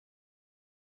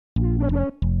Hi,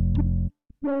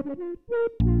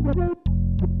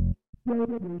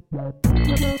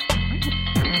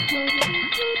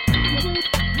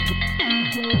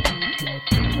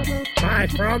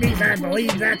 Froggies, I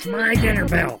believe that's my dinner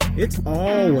bell. It's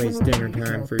always dinner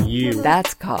time for you.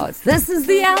 That's 'cause this is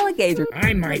the Alligator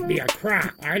I might be a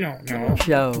croc, I don't know.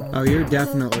 Show. Oh, you're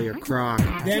definitely a croc.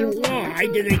 Then why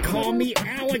do they call me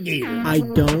Alligator? I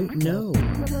don't know.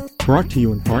 Brought to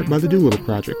you in part by the Doolittle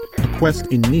Project, a quest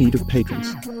in need of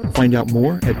patrons. Find out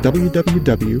more at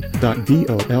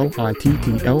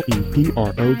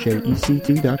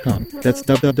www.doolittleproject.com. That's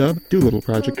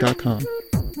www.doolittleproject.com.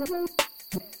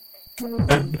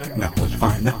 And now let's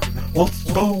find out what's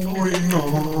going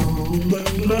on.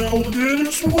 Let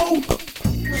Alligator swoop.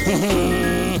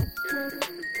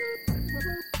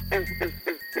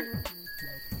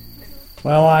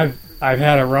 Well, I've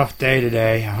had a rough day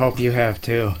today. I hope you have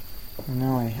too.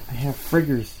 No, I have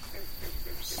friggers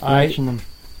scratching them.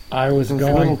 I was Those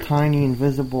going. little tiny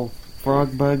invisible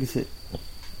frog bugs that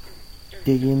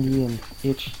dig into you and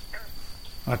itch.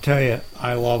 I'll tell you,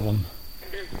 I love them.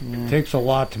 Yeah. Takes a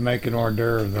lot to make an hors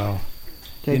d'oeuvre, though.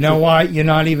 You know why? You're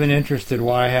not even interested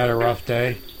why I had a rough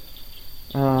day?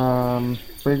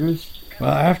 Friggers?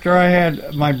 Well, after I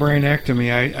had my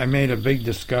brainectomy, I made a big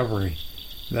discovery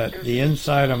that the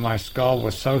inside of my skull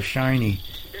was so shiny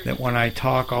that when I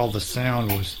talk, all the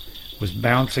sound was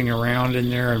bouncing around in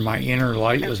there, and my inner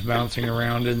light was bouncing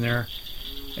around in there.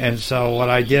 And so what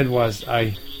I did was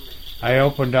I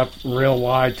opened up real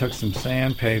wide, took some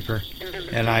sandpaper,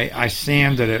 and I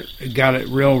sanded it, got it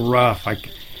real rough.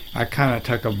 I kind of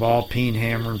took a ball-peen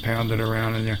hammer and pounded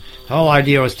around in there. The whole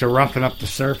idea was to roughen up the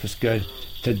surface good,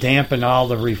 to dampen all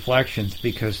the reflections,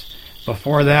 because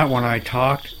before that, when I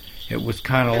talked, it was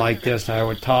kind of like this. I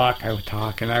would talk,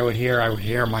 and I would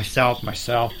hear myself.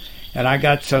 And I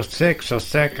got so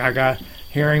sick, I got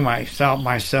hearing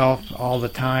myself all the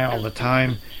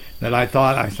time, that I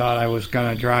thought I was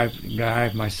going to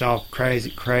drive myself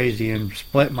crazy and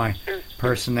split my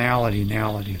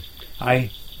personality.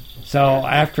 So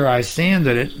after I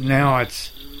sanded it, now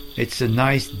it's a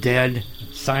nice dead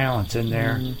silence in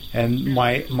there, and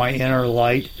my inner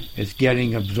light is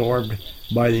getting absorbed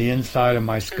by the inside of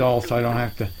my skull, so I don't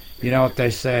have to. You know what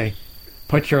they say?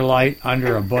 Put your light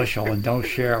under a bushel and don't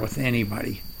share it with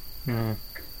anybody.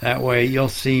 That way you'll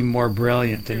seem more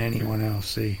brilliant than anyone else.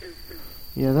 See?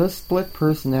 Yeah, those split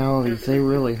personalities, they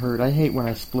really hurt. I hate when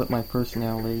I split my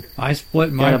personality. I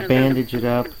split my... Gotta bandage it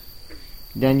up.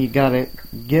 Then you gotta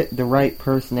get the right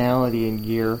personality in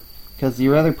gear, because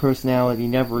your other personality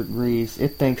never agrees.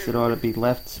 It thinks it ought to be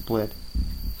left split.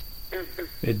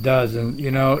 It does, and you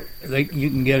know, you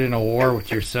can get in a war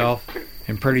with yourself,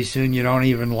 and pretty soon you don't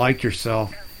even like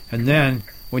yourself. And then,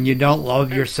 when you don't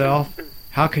love yourself,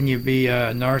 how can you be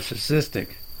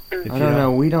narcissistic? I don't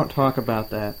know, we don't talk about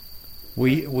that.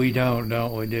 We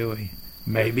don't we, do we?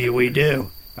 Maybe we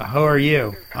do. Who are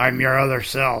you? I'm your other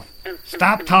self.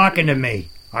 Stop talking to me.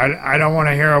 I don't want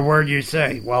to hear a word you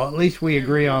say. Well, at least we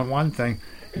agree on one thing.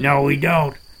 No, we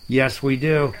don't. Yes, we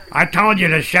do. I told you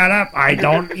to shut up. I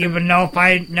don't even know if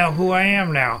I know who I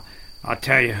am now. I'll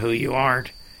tell you who you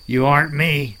aren't. You aren't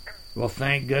me. Well,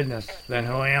 thank goodness. Then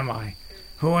who am I?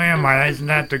 Who am I? Isn't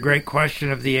that the great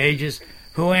question of the ages?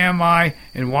 Who am I,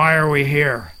 and why are we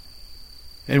here?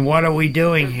 And what are we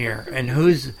doing here? And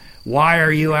why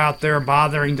are you out there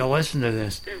bothering to listen to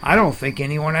this? I don't think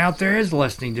anyone out there is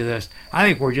listening to this. I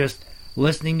think we're just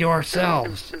listening to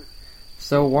ourselves.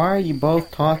 So why are you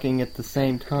both talking at the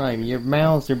same time? Your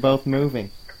mouths are both moving.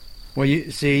 Well,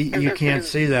 you can't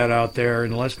see that out there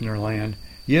in listener land.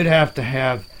 You'd have to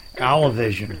have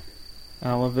Allivision.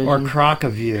 Allivision? Or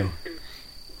Crocaview.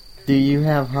 Do you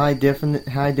have high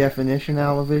definition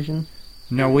Allivision?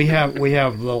 No, we have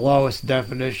the lowest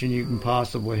definition you can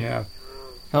possibly have.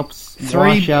 Helps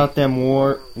wash out them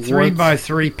 3 by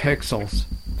 3 pixels.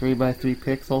 3 by 3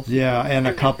 pixels? Yeah, and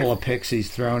a couple of pixies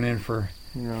thrown in for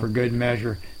good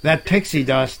measure. That pixie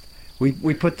dust,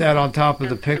 we put that on top of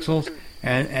the pixels,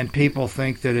 and people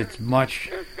think that it's much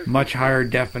higher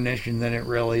definition than it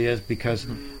really is because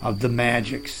of the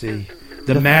magic, see?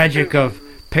 The magic of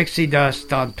pixie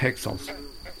dust on pixels.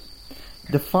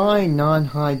 Define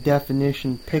non-high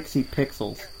definition pixie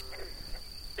pixels.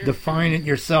 Define it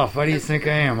yourself. What do you think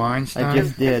I am, Einstein? I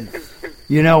just did.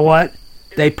 You know what?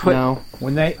 They put No.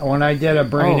 when I did a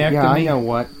brainectomy. Oh, yeah, I know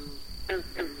what.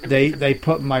 They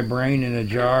put my brain in a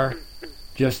jar,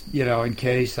 just in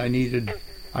case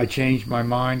I changed my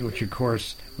mind. Which of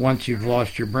course, once you've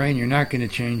lost your brain, you're not going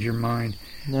to change your mind.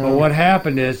 No. But what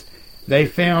happened is they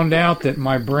found out that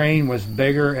my brain was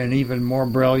bigger and even more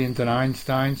brilliant than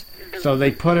Einstein's. So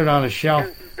they put it on a shelf,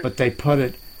 but they put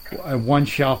it one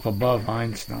shelf above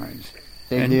Einstein's.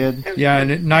 They did? Yeah, and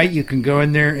at night you can go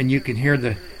in there and you can hear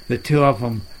the two of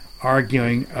them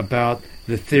arguing about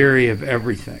the theory of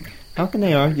everything. How can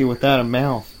they argue without a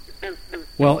mouth?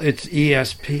 Well, it's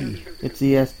ESP. It's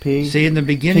ESP? See, in the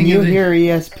beginning Can you hear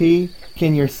ESP?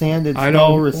 Can your sanded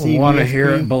skull receive ESP? I don't want to hear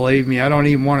it, believe me. I don't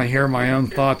even want to hear my own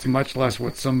thoughts, much less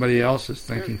what somebody else is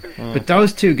thinking. But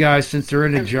those two guys, since they're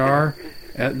in a jar,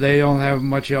 they don't have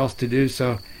much else to do.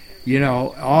 So,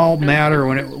 all matter,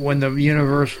 when the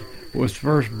universe was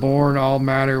first born, all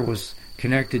matter was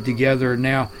connected together.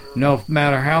 Now, no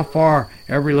matter how far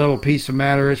every little piece of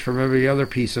matter is from every other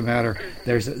piece of matter,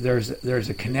 there's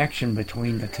a connection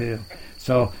between the two.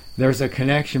 So there's a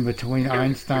connection between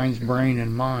Einstein's brain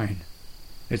and mine.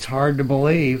 It's hard to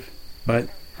believe, but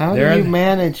how do you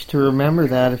manage to remember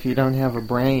that if you don't have a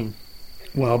brain?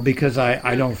 Well, because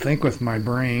I don't think with my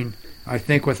brain. I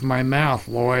think with my mouth,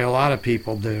 the way a lot of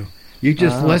people do. You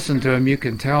just listen to them, you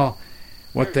can tell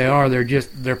what they are.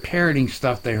 They're parroting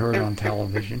stuff they heard on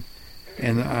television,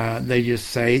 and they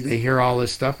just they hear all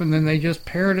this stuff, and then they just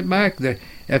parrot it back.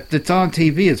 If it's on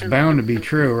TV, it's bound to be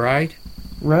true, right?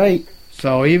 Right.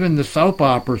 So even the soap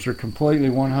operas are completely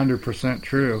 100%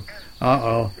 true.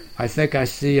 Uh-oh. I think I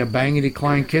see a Bangity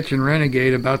Klein Kitchen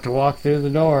renegade about to walk through the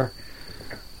door.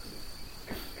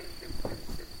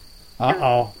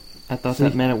 Uh-oh. I thought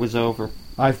that meant it was over.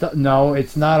 No,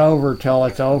 it's not over till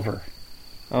it's over.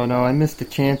 Oh no, I missed a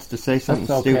chance to say something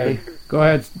stupid. Go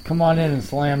ahead, come on in and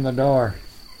slam the door.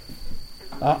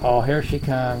 Uh-oh, here she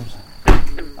comes.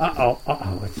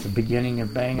 Uh-oh, it's the beginning of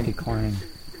Bangity Klein.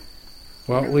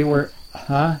 Well,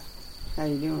 huh? How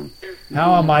you doing?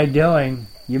 How am I doing?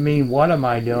 You mean what am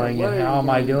I doing, and how am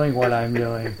I doing what I'm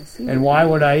doing? And why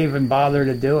would I even bother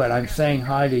to do it? I'm saying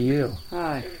hi to you.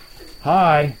 Hi.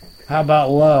 Hi. How about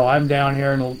low? I'm down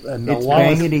here in the it's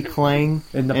lowest. It's Bangity Clang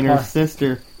and her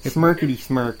sister, Smirkety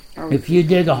Smirk. If you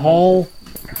dig a hole,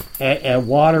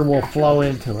 water will flow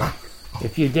into it.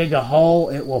 If you dig a hole,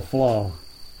 it will flow.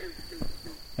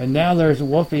 And now there's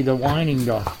Woofy, the whining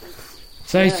dog.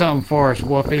 Say something for us,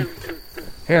 Woofy.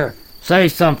 Here, say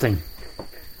something.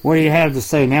 What do you have to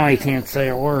say? Now he can't say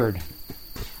a word.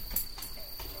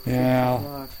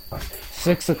 Yeah.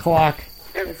 6 o'clock.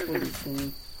 That's what he's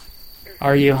saying.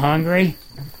 Are you hungry?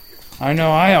 I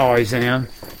know I always am.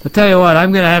 I'll tell you what,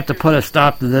 I'm going to have to put a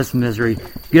stop to this misery.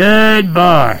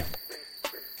 Goodbye.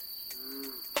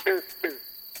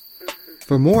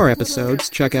 For more episodes,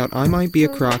 check out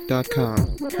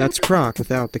imightbeacroc.com. That's croc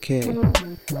without the K.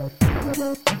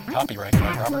 Copyright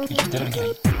by Robert E.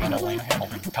 Diddy and Elena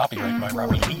Hamilton. Copyright by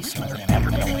Robert E. Singer and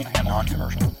Elena Hamilton.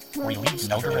 Non-commercial. Release.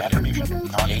 No attribution.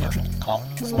 Non-native.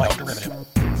 Commons. No derivative.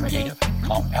 Creative.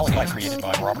 Alligator created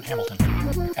by Robert Hamilton.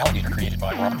 Alligator created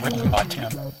by Robert. Written by Tim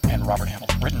and Robert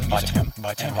Hamilton. Written by Tim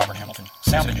and Robert Hamilton.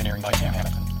 Sound engineering by Tim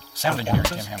Hamilton. Sound engineering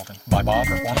Tim Hamilton. By Bob,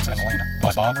 Performance, and Elena.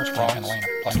 By Bombers, Frog, and Elena.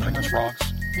 Plus crickets,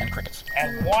 frogs, and crickets.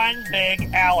 And one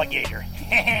big alligator.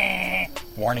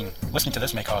 Warning. Listening to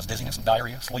this may cause dizziness,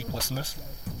 diarrhea, sleeplessness,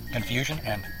 confusion,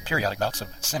 and periodic bouts of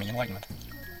semi-enlightenment.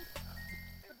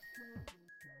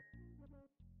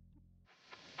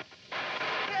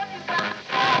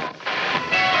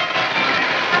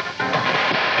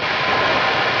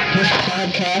 This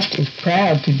podcast is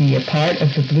proud to be a part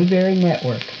of the Blueberry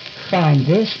Network. Find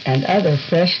this and other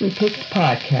freshly picked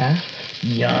podcasts,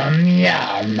 Yum,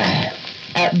 yum.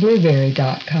 at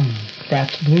blueberry.com.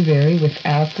 That's blueberry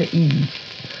without the E.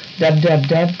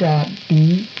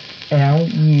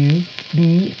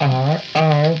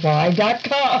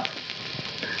 www.blueberry.com.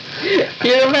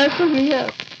 You're messing me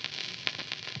up.